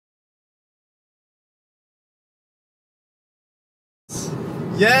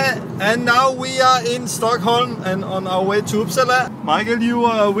Yeah, and now we are in Stockholm and on our way to Uppsala. Michael, you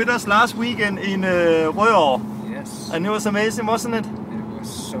were with us last weekend in Rødovre. Yes. And it was amazing, wasn't it? It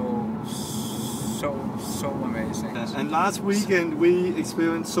was so amazing. And last weekend we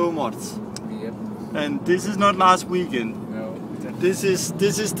experienced so much. Yep. And this is not last weekend. No. This is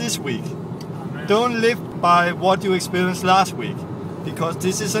this week. Don't live by what you experienced last week, because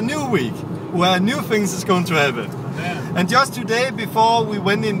this is a new week where new things is going to happen. Yeah. And just today, before we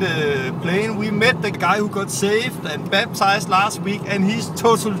went in the plane, we met the guy who got saved and baptized last week, and he's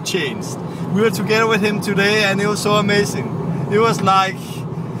totally changed. We were together with him today, and it was so amazing. It was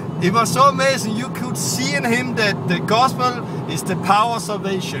so amazing. You could see in him that the gospel is the power of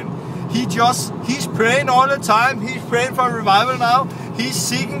salvation. He's praying all the time. He's praying for revival now. He's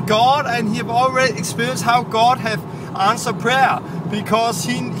seeking God, and he have already experienced how God have answered prayer, because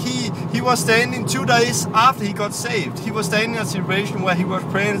he was standing 2 days after he got saved. He was standing in a situation where he was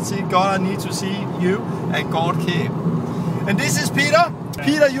praying and saying, God, I need to see you, and God came. And this is Peter. Yeah.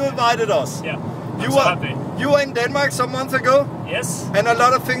 Peter, you invited us. Yeah, You were in Denmark some months ago. Yes. And a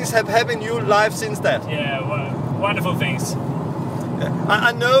lot of things have happened in your life since that. Yeah, wonderful things.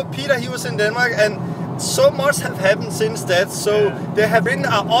 I know Peter, he was in Denmark, and so much have happened since that. So they have written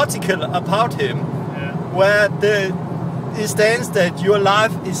an article about him, where it stands that your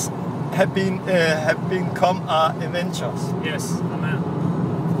life have become adventures. Yes, amen.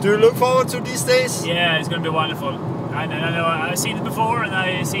 Do you look forward to these days? Yeah, it's going to be wonderful. I know I've seen it before, and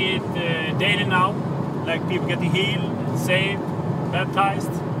I see it daily now. Like people getting healed, saved,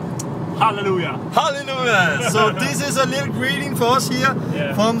 baptized. Hallelujah! Hallelujah! So this is a little greeting for us here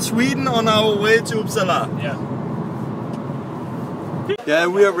from Sweden on our way to Uppsala. Yeah. Yeah,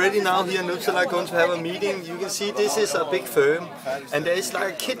 we are ready now here in Uppsala, going to have a meeting. You can see this is a big firm, and there is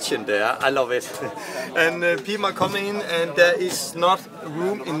like a kitchen there. I love it. And people are coming in, and there is not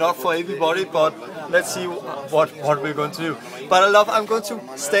room enough for everybody, but let's see what we're going to do. But I'm going to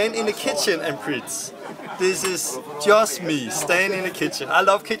stand in the kitchen and preach. This is just me, staying in the kitchen. I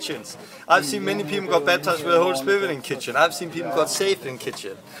love kitchens. I've seen many people got baptized with the Holy Spirit in kitchen. I've seen people got saved in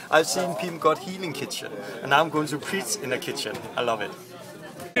kitchen. I've seen people got healed in kitchen. And I'm going to preach in a kitchen. I love it.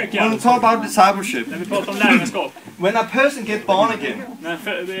 We're going to talk about discipleship. När vi pratar om lärjungaskap. When a person gets born again, När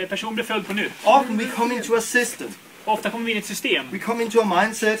en person blir född på nytt. often we come into a system. Ofta kommer vi in i ett system. We come into a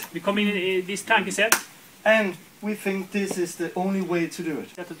mindset. Vi kommer in i ett visst tankesätt. And we think this is the only way to do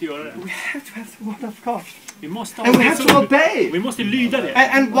it. Sätt att göra det. We have to have the word of God. Vi måste And we have to obey. Vi måste lyda det.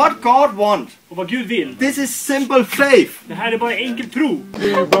 And what God wants. Och vad Gud vill. This is simple faith. Det här är bara enkel tro.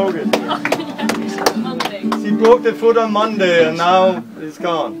 You broke it. She broke the foot on Monday and now it's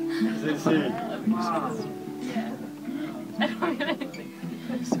gone. See.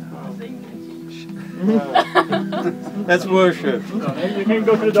 That's worship. You can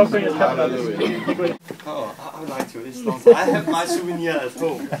go to the doctor and just Hallelujah. Oh, I would like to. It's long time. I have my souvenir at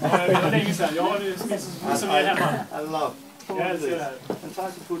home. I love. And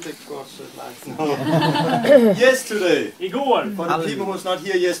try to put the cross like yesterday. Igår. For the people who was not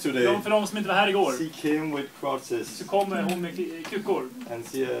here yesterday. För de som inte var här igår. She came with crosses. Så kommer hon med kryckor. And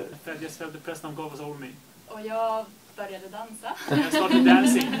she. För prästen gav oss over me. Och jag började dansa. Jag startade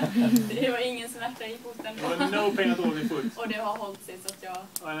dancing. Det var ingen smärta i foten. No pain at all in foot. Och det har hållit sig så att jag...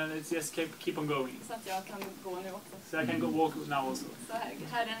 And it's just keep on going. Så att jag kan gå nu också. So I can go walk now also. Så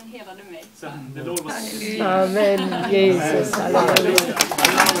Herren helade mig. So the Lord was... Amen, Jesus. Halleluja.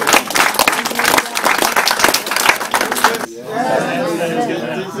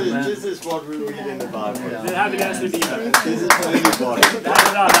 This is what we read in the Bible. Det här vill jag läsa i Bibeln. This is for everybody. Det här är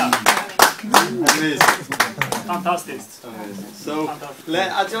för alla. Amazing. Fantastiskt. Amazing. So,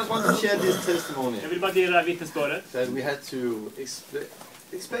 I just want to share this testimony. Jag vill bara dela vittnesbördet. That we had to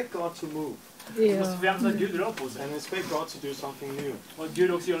expect God to move. Vi måste förvänta att Gud rör på sig. And expect God to do something new. Och att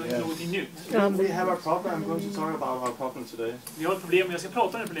Gud också gör någonting nytt. We have a problem. I'm going to talk about our problem today. Vi har ett problem, och jag ska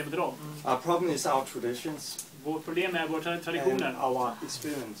prata om det problemet idag. Our problem is our traditions. Vårt problem är våra traditioner. And our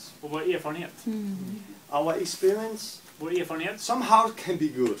experience. Och vår erfarenhet. Our experience. Vår erfarenhet. Somehow can be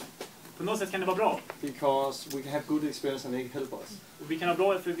good. På något sätt kan det vara bra. Because we can have good experience and they help us. Och vi kan ha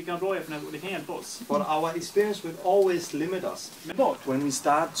bra erfarenhet och det kan hjälpa oss. But our experience will always limit us. Men bort. When we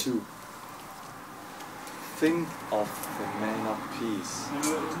start to think of the man of peace.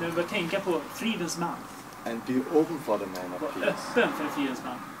 När vi börjar tänka på fridens man. And be open for the man of peace. Öppen för fridens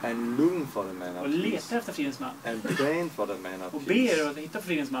man. And looking for the man of och letar efter fridens man. And praying for the man of och peace. ber och hittar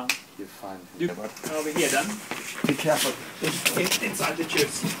fridens man. You find Du har vi heden. Be careful. Inside the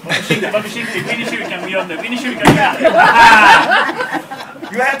church. Var försiktig. Gå in i kyrkan och göm dig. Gå in i kyrkan.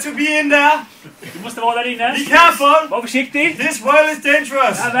 You have to be in there. Du Du måste vara där inne. Be careful! Var försiktig. This world is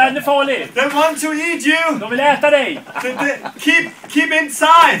dangerous! Den här världen är farlig. They want to eat you! De vill äta dig. Keep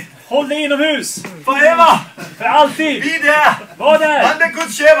inside! Håll dig inomhus. Forever! För alltid. Be there! Var där. I'm the good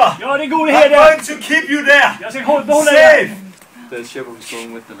shepherd! Jag är den gode I'm herde. going to keep you there! Jag ska behålla dig. Safe! The shepherd was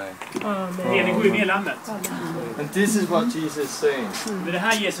going with the lamb. Herden går ju med lammet. And this is what Jesus is saying. Det är det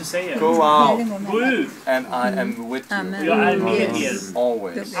här Jesus säger. Go out Gå ut. and I am with you. Jag är med er.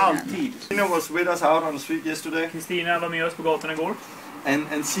 Always. Alltid. Christina was with us out on the street yesterday. Kristina var med oss på gatan igår.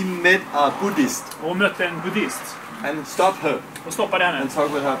 And she met a Buddhist. Och hon mötte en buddhist. And stopped her. Och stoppade henne. And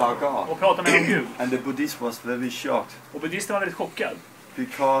talked with her about God. Och pratade med henne om Gud. And the Buddhist was very shocked. Och buddhisten var väldigt chockad.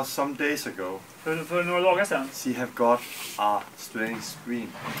 Because some days ago, För några dagar sedan. she have got a strange dream.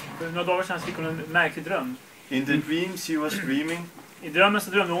 För några dagar sedan fick hon en märklig dröm. In the dream she was dreaming I drömmen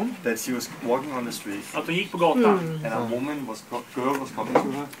så drömde hon that she was walking on the street. att hon gick på gatan. And a girl was coming to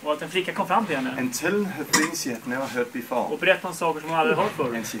her. Och att en flicka kom fram till henne. And telling her things she had never heard before. Och berättade om saker som hon aldrig hört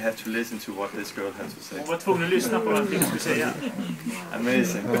förut. And she had to listen to what this girl had to say. Hon var tvungen att lyssna på vad flickan skulle säga.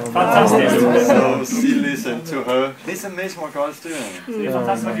 Amazing. Fantastiskt. So she listened to her. It's amazing what God is doing. Det är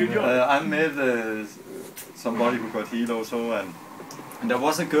fantastiskt vad Gud gör. I met somebody who got healed also, and there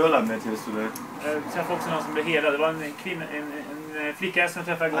was a girl I met yesterday. Jag träffade också någon som blev helad. Det var en kvinna, en flicka som jag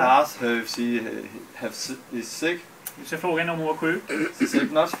träffade I igår. asked her if she is sick. Så jag frågade henne om hon var sjuk. She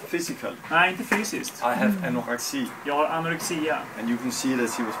said not physical. Nej, inte fysiskt. I have anorexia. Jag har anorexia. And you can see that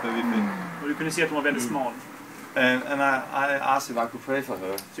she was very thin. Och du kunde se att hon var väldigt smal. And I asked if I could pray for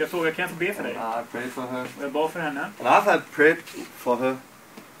her. Så jag frågade, kan jag få be för dig? I prayed for her. Och jag bad för henne. And after I prayed for her,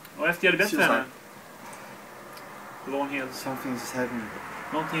 Och efter jag hade bett för henne, då var hon helt... something is happening.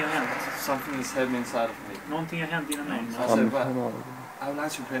 Någonting har hänt. Something is happening inside of me. Någonting har hänt inom mig. I said, well, I would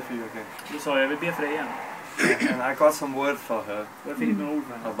like to pray for you again. Då sa jag vill be för dig igen. And I got some word for her Och jag fick några ord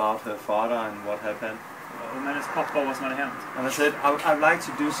för henne. about her father and what happened. Om hennes pappa och vad som hade hänt. And I said, I would like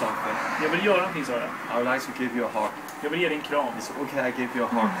to do something. Jag vill göra någonting, sa jag. I would like to give you a hug. Jag vill ge dig en kram. He said, okay, I give you a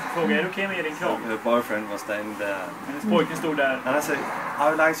hug. Frågade, är det okej om jag ger dig en So kram? her boyfriend was standing there. Hennes pojken stod där. And I said, I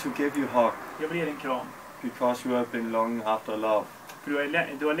would like to give you a hug Jag vill ge dig en kram. because you have been longing after love. För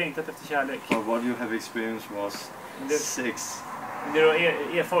du har längtat efter kärlek. But what you have experienced was Det, sex, det du har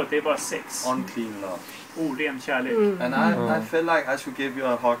erfarit, det är bara sex. unclean love. Oren kärlek. And I felt like I should give you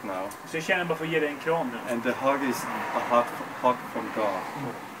a hug now. Så jag känner bara för att ge dig en kram nu. And the hug is a hug from God.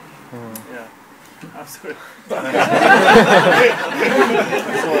 Ja. Absolut.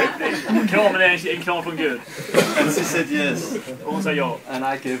 Kramen är en kram från Gud. And she said yes. Och hon sa ja. And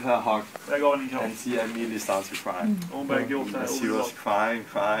I gave her a hug. Och jag gav henne en kram. And she immediately started crying. Och hon började gråta. And she was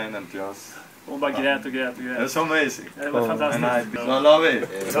crying and just... Och hon bara grät och grät och It grät. was amazing. Det var And fantastiskt. I love it.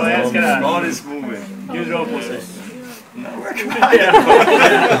 Jag älskar det här. God is moving. Gud rör på sig. No, we're crying.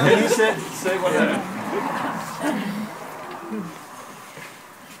 Can you say what happened?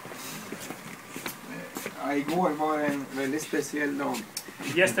 Ja, igår var det en väldigt speciell dag.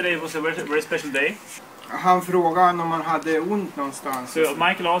 Yesterday was a very special day. Han frågade om man hade ont någonstans. So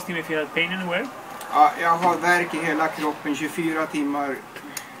Michael asked him if he had pain anywhere. Ja, jag har värk i hela kroppen 24 timmar.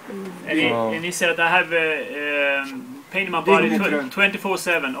 And he said that I have pain in my body Dygnet runt.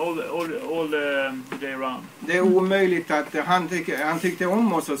 24/7, all the day around. Det är omöjligt att han tyckte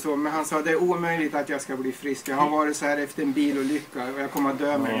om oss och så, men han sa det är omöjligt att jag ska bli frisk. Jag har varit så här efter en bilolycka och jag kommer att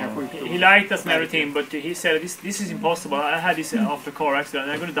dö med den här sjukdomen. He liked us and everything, but he said this is impossible. I had this after a car accident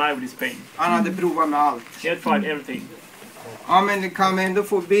and I'm going to die with this pain. Han hade provat med allt. He had tried everything. Ja, men kan vi ändå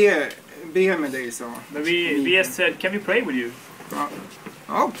få be med dig, sa han. But we just said, can we pray with you? Ja.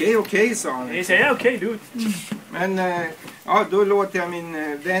 Okej, sa han. And he said, yeah, okay, do it. Men ja, då låter jag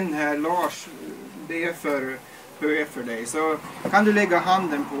min vän här, Lars, be för dig. Så kan du lägga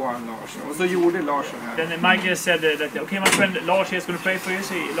handen på honom, Lars. Och så gjorde Lars så här. Then Michael said that, okay, my friend Lars is going to pray for you.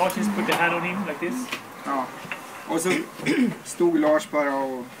 So Lars just put the hand on him like this. Ja. Och så stod Lars bara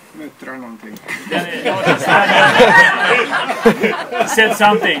och muttrade någonting. Then Lars said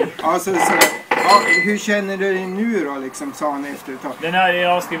something. Ja, ja, hur känner du dig nu då, liksom, sa han efter ett tag. Then I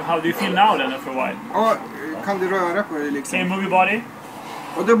asked him, how do you feel now then for a while? Ja, kan du röra på dig Can you liksom? move your body?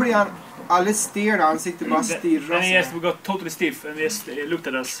 Och då blir han alldeles stel, ansiktet bara stirrar Then så he just här. got totally stiff and just looked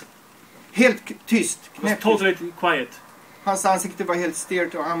at us. Helt tyst, He was knäpptyst. totally quiet. Hans ansikte var helt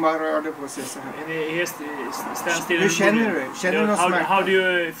stelt och han bara rörde på sig så här. And he just stands still. Hur känner du? Känner du någon smärta? How do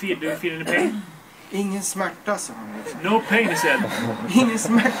you feel? Do you feel any pain? Ingen smärta, sa han. Liksom. No pain, he said. Ingen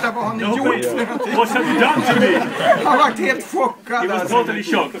smärta, vad har ni No gjort pain. för någonting? What have you done to me? Han var helt chockad. He was Alltså. totally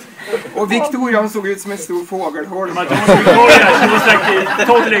shocked. Och Victoria, hon såg ut som en stor fågelholk. My daughter Victoria, she was like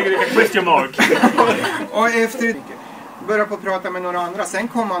totally like a question mark. Och efter... började på att prata med några andra. Sen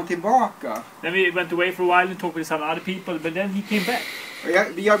kom han tillbaka. Then we went away for a while and talked with some other people, but then he came back.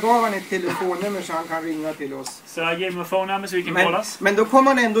 Jag gav han ett telefonnummer så han kan ringa till oss. So I gave him a phone number so he can call us. Men då kom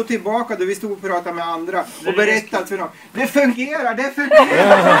han ändå tillbaka då vi stod och pratade med andra och berättade för dem. Det fungerar, det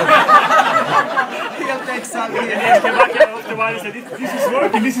fungerar! Helt exalterad. This is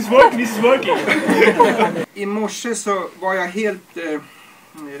working, this is working, this is working. I morse så var jag helt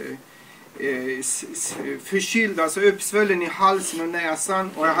förkyld, alltså uppsvullen i halsen och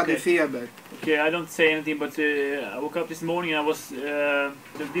näsan och jag hade feber. Okay, I don't say anything, but I woke up this morning and I was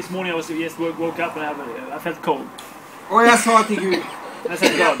just woke up and I felt cold. Och jag sa till Gud, I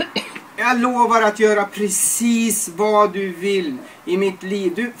said, God, jag lovar att göra precis vad du vill i mitt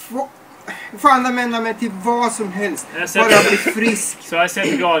liv. Du får använda mig till vad som helst. Bara bli frisk. So I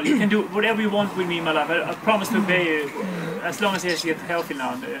said to God, you can do whatever you want with me in my life. I promise to obey you as long as I get healthy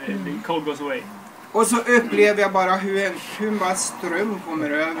now. The cold goes away. Och så upplever jag bara hur en bara ström kommer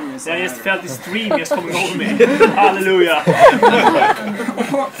över mig. I just felt this stream just coming over me. Hallelujah.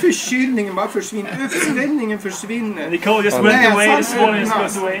 Och förkylningen bara försvinner. Uppsvällningen försvinner. The cold just went away. The swelling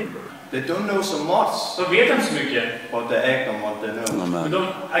goes away. They don't know so much. De vet inte så mycket. But they act on what they know. Men de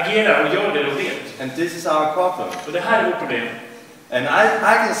agerar och gör det de vet. And this is our problem. Och det här är vårt problem. And I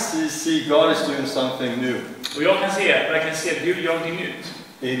can see God is doing something new. Och jag kan se att Gud gör någonting nytt.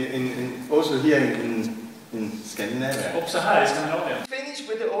 Also here in Scandinavia. Också här i Skandinavien. Finished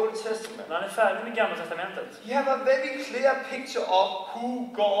with the Old Testament. När han är färdig med Gamla testamentet. You have a very clear picture of who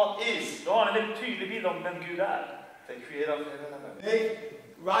God is. Då har han en väldigt tydlig bild om vem Gud är. The creator of heaven and earth. Hey,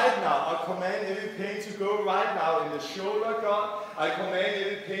 right now, I command every pain to go right now in the shoulder, God. I command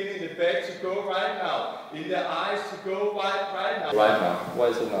every pain in the back to go right now. In the eyes to go right now. Right now. Why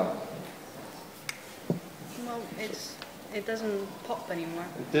is it now? Well, it doesn't pop anymore.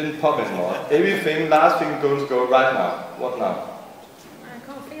 It didn't pop anymore. Everything, last thing goes go right now. What now? I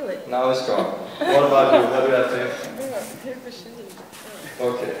can't feel it. Now it's gone. What about you? What do you think?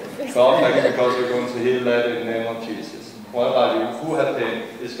 Okay. God, thank you because we're going to heal that in the name of Jesus. What about you? Who had pain?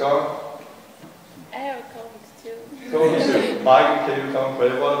 It's gone? I have a cold too. Cold too. Michael, can you come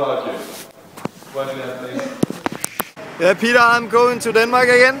pray? What about you? What do you have pain? Yeah, Peter, I'm going to Denmark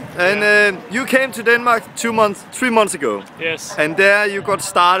again, and you came to Denmark 3 months ago. Yes. And there you got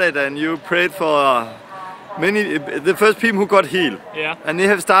started, and you prayed for the first people who got healed. Yeah. And you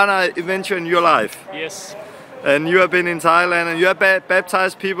have started an adventure in your life. Yes. And you have been in Thailand, and you have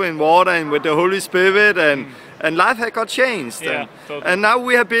baptized people in water and with the Holy Spirit, and life has got changed. Yeah, totally. And now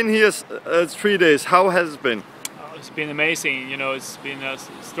we have been here 3 days. How has it been? It's been amazing. You know, it's been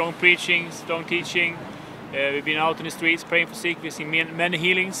strong preaching, strong teaching. We've been out in the streets praying for sick. We've seen many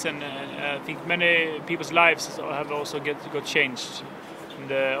healings, and I think many people's lives have also got changed.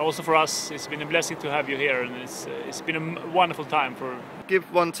 And also for us, it's been a blessing to have you here, and it's been a wonderful time. Give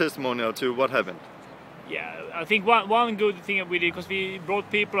one testimony or two. What happened? Yeah, I think one good thing we did, because we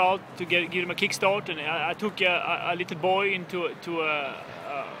brought people out to give them a kickstart, and I took a little boy into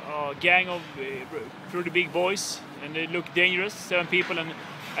a gang of pretty big boys, and they looked dangerous, 7 people, and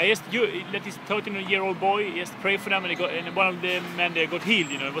I just let this 13-year-old boy just pray for them, and one of the men there got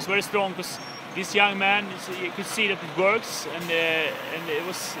healed. You know, it was very strong because this young man, you could see that it works, and it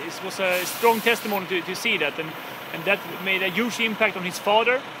was a strong testimony to see that, and that made a huge impact on his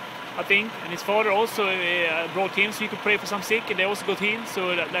father, I think, and his father also brought him so he could pray for some sick, and they also got healed.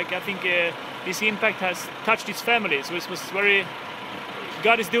 So I think this impact has touched his family. So it was very,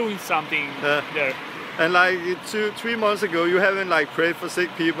 God is doing something there. And like 3 months ago, you haven't prayed for sick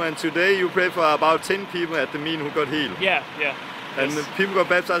people, and today you prayed for about 10 people at the meeting who got healed. Yeah. And yes. People got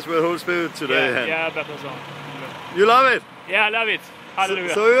baptized with the Holy Spirit today. Yeah, baptized on. You love it? Yeah, I love it.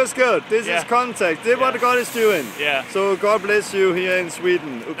 Hallelujah. So it was good. This is contact. This is what God is doing. Yeah. So God bless you here in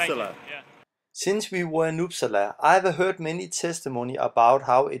Sweden, Uppsala. Yeah. Since we were in Uppsala, I've heard many testimony about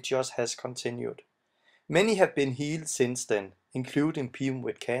how it just has continued. Many have been healed since then, including people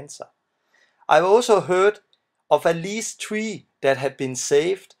with cancer. I've also heard of at least 3 that have been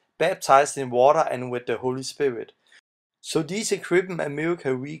saved, baptized in water and with the Holy Spirit. So these Equipping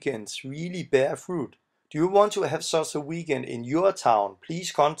America weekends really bear fruit. Do you want to have such a weekend in your town?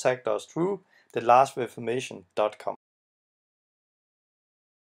 Please contact us through thelastreformation.com.